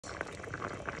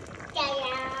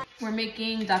We're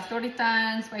making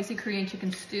datoritan, spicy Korean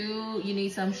chicken stew. You need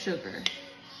some sugar.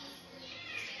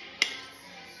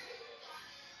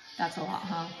 That's a lot,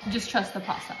 huh? Just trust the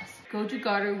process.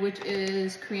 Gochugaru, which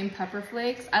is Korean pepper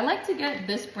flakes. I like to get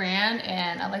this brand,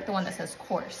 and I like the one that says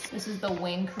coarse. This is the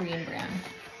Wing Korea brand.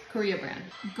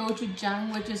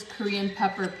 Gochujang, which is Korean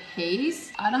pepper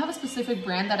paste. I don't have a specific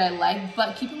brand that I like,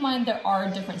 but keep in mind there are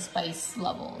different spice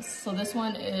levels. So this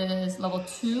one is level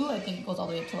 2. I think it goes all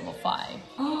the way up to level 5.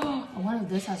 Oh, I wonder if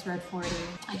this has red 40.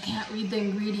 I can't read the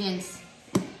ingredients.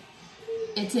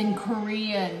 It's in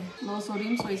Korean. Low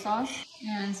sodium soy sauce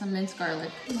and some minced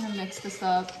garlic. I'm gonna mix this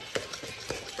up.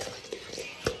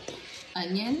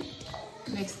 Onion.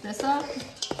 Mix this up.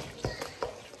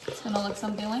 It's gonna look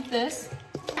something like this.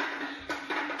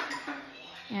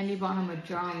 Andy bought him a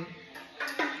drum.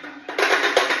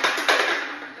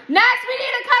 Next, we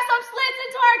need to cut some slits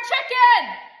into our chicken!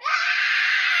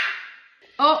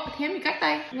 Oh, Cam, you cut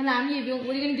that. What are you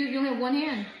gonna do if you only have one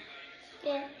hand?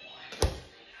 Yeah.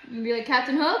 You gonna be like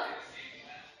Captain Hook?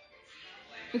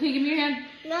 Okay, give me your hand.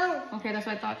 No. Okay, that's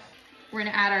what I thought. We're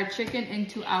gonna add our chicken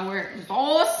into our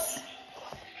sauce.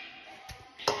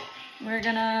 We're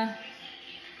gonna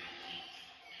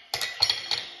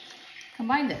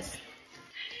combine this.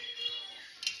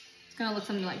 It's gonna look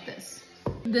something like this.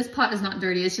 This pot is not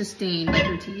dirty, it's just stained like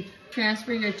your teeth.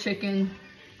 Transfer your chicken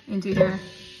into here.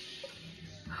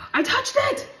 I touched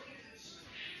it!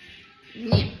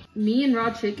 Me and raw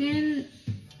chicken,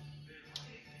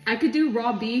 I could do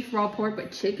raw beef, raw pork,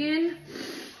 but chicken,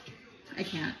 I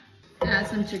can't. Add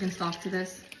some chicken stock to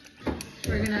this.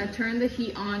 We're gonna turn the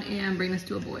heat on and bring this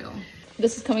to a boil.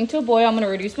 This is coming to a boil. I'm gonna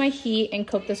reduce my heat and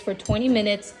cook this for 20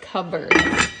 minutes covered.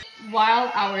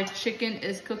 While our chicken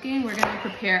is cooking, we're gonna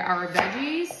prepare our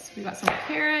veggies. We got some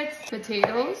carrots,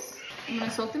 potatoes. I'm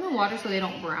gonna soak them in water so they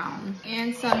don't brown.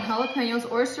 And some jalapeños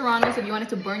or serranos if you want it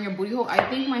to burn your booty hole. I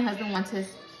think my husband wants his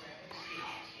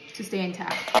to stay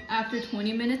intact. After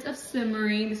 20 minutes of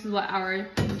simmering, this is what our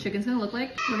chicken's gonna look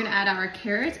like. We're gonna add our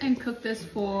carrots and cook this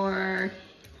for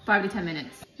 5 to 10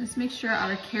 minutes. Let's make sure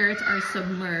our carrots are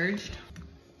submerged.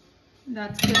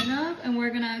 That's good enough. And we're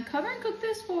gonna cover and cook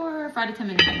this for 5 to 10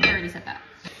 minutes. I already said that.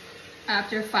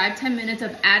 After 5-10 minutes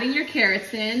of adding your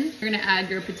carrots in, you're gonna add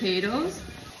your potatoes.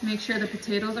 Make sure the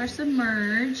potatoes are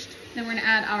submerged. Then we're gonna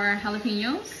add our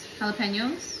jalapeños.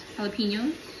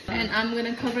 And I'm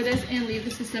gonna cover this and leave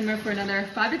this to simmer for another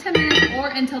 5 to 10 minutes or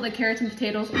until the carrots and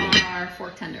potatoes are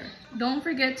fork tender. Don't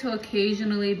forget to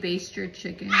occasionally baste your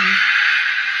chicken.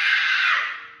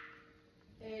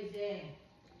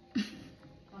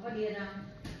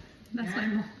 That's my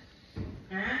mom.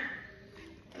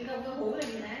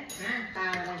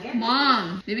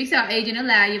 Mom, biết sao age nó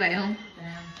la như vậy không?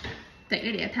 Tại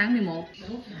nó đẻ tháng 11.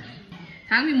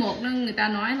 Tháng 11 nó người ta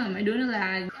nói là mấy đứa nó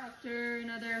là. After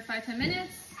another 5-10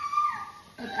 minutes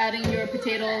of adding your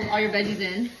potatoes, all your veggies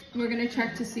in, we're gonna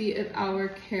check to see if our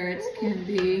carrots can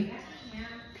be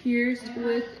pierced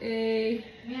with a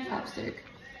chopstick.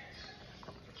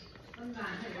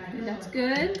 And that's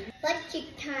good. Butt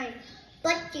time.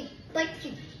 Butt.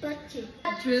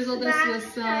 Drizzle this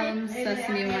with some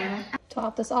sesame oil.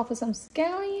 Top this off with some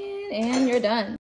scallion and you're done.